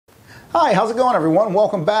Hi, how's it going everyone?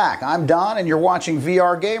 Welcome back. I'm Don and you're watching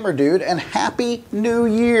VR Gamer Dude, and Happy New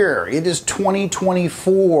Year. It is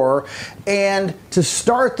 2024 and to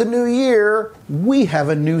start the new year, we have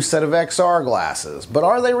a new set of XR glasses. But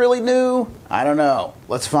are they really new? I don't know.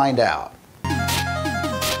 Let's find out.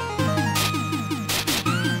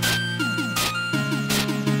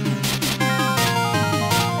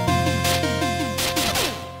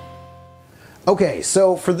 Okay,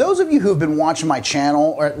 so for those of you who have been watching my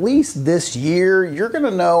channel, or at least this year, you're going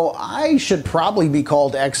to know I should probably be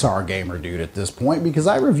called XR Gamer Dude at this point because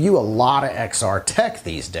I review a lot of XR tech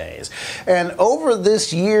these days. And over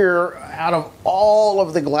this year, out of all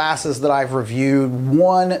of the glasses that I've reviewed,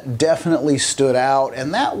 one definitely stood out,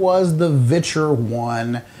 and that was the VITURE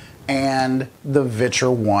One and the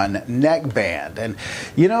VITURE One neckband. And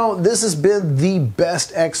you know, this has been the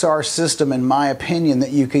best XR system in my opinion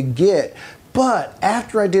that you could get. But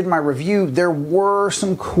after I did my review, there were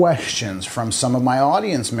some questions from some of my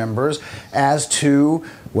audience members as to,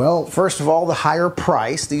 well, first of all, the higher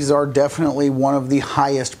price. These are definitely one of the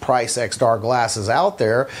highest price XR glasses out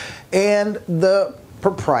there. And the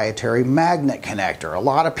proprietary magnet connector. A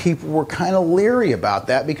lot of people were kind of leery about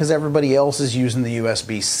that because everybody else is using the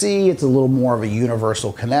USB-C. It's a little more of a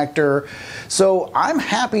universal connector. So I'm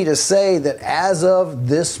happy to say that as of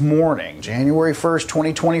this morning, January 1st,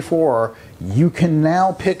 2024, you can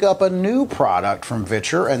now pick up a new product from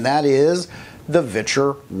VITURE, and that is the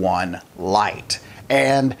VITURE One Lite.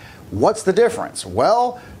 And what's the difference?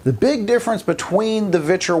 Well, the big difference between the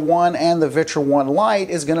VITURE One and the VITURE One Lite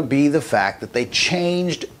is going to be the fact that they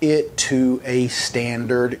changed it to a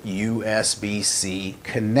standard USB-C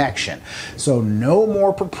connection. So no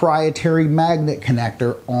more proprietary magnet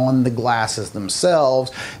connector on the glasses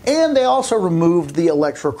themselves, and they also removed the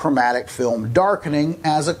electrochromatic film darkening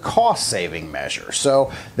as a cost-saving measure.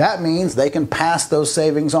 So that means they can pass those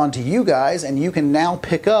savings on to you guys, and you can now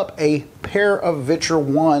pick up a pair of VITURE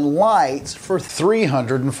One Lites for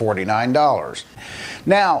 $349.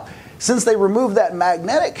 Now, since they removed that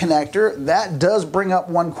magnetic connector, that does bring up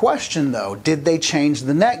one question though. Did they change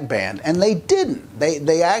the neckband? And they didn't.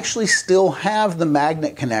 They actually still have the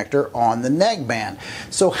magnet connector on the neckband.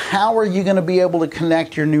 So how are you going to be able to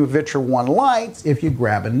connect your new VITURE One Lites if you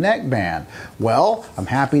grab a neckband? Well, I'm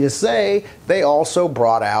happy to say they also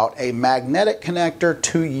brought out a magnetic connector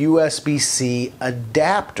to USB-C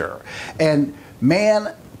adapter. And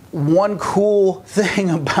man, one cool thing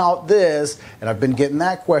about this, and I've been getting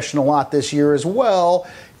that question a lot this year as well,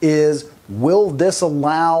 is will this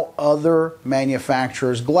allow other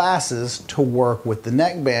manufacturers' glasses to work with the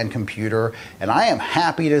neckband computer? And I am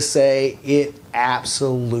happy to say it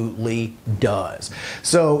absolutely does.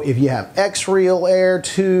 So if you have X-Real Air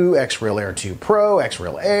 2, X-Real Air 2 Pro,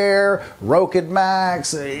 X-Real Air, Rokid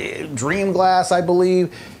Max, Dream Glass, I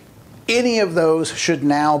believe, any of those should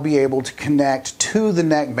now be able to connect to the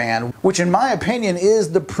neckband, which in my opinion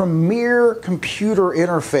is the premier computer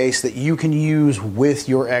interface that you can use with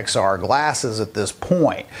your XR glasses at this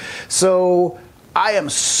point. So I am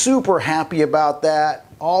super happy about that.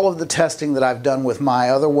 All of the testing that I've done with my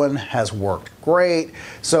other one has worked great,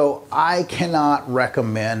 so I cannot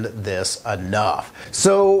recommend this enough.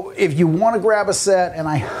 So if you want to grab a set, and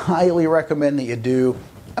I highly recommend that you do,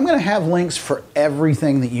 I'm going to have links for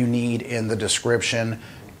everything that you need in the description.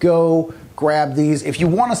 Go grab these. If you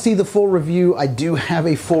want to see the full review, I do have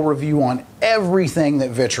a full review on everything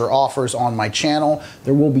that VITURE offers on my channel.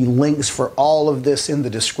 There will be links for all of this in the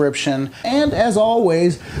description. And as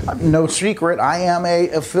always, no secret, I am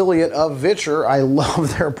an affiliate of VITURE. I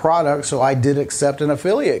love their products, so I did accept an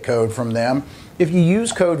affiliate code from them. If you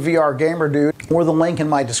use code VRGamerDude or the link in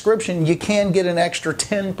my description, you can get an extra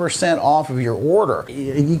 10% off of your order.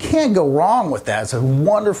 You can't go wrong with that. It's a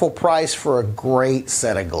wonderful price for a great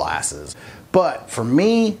set of glasses. But for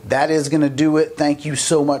me, that is going to do it. Thank you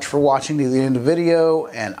so much for watching to the end of the video,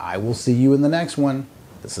 and I will see you in the next one.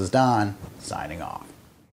 This is Don, signing off.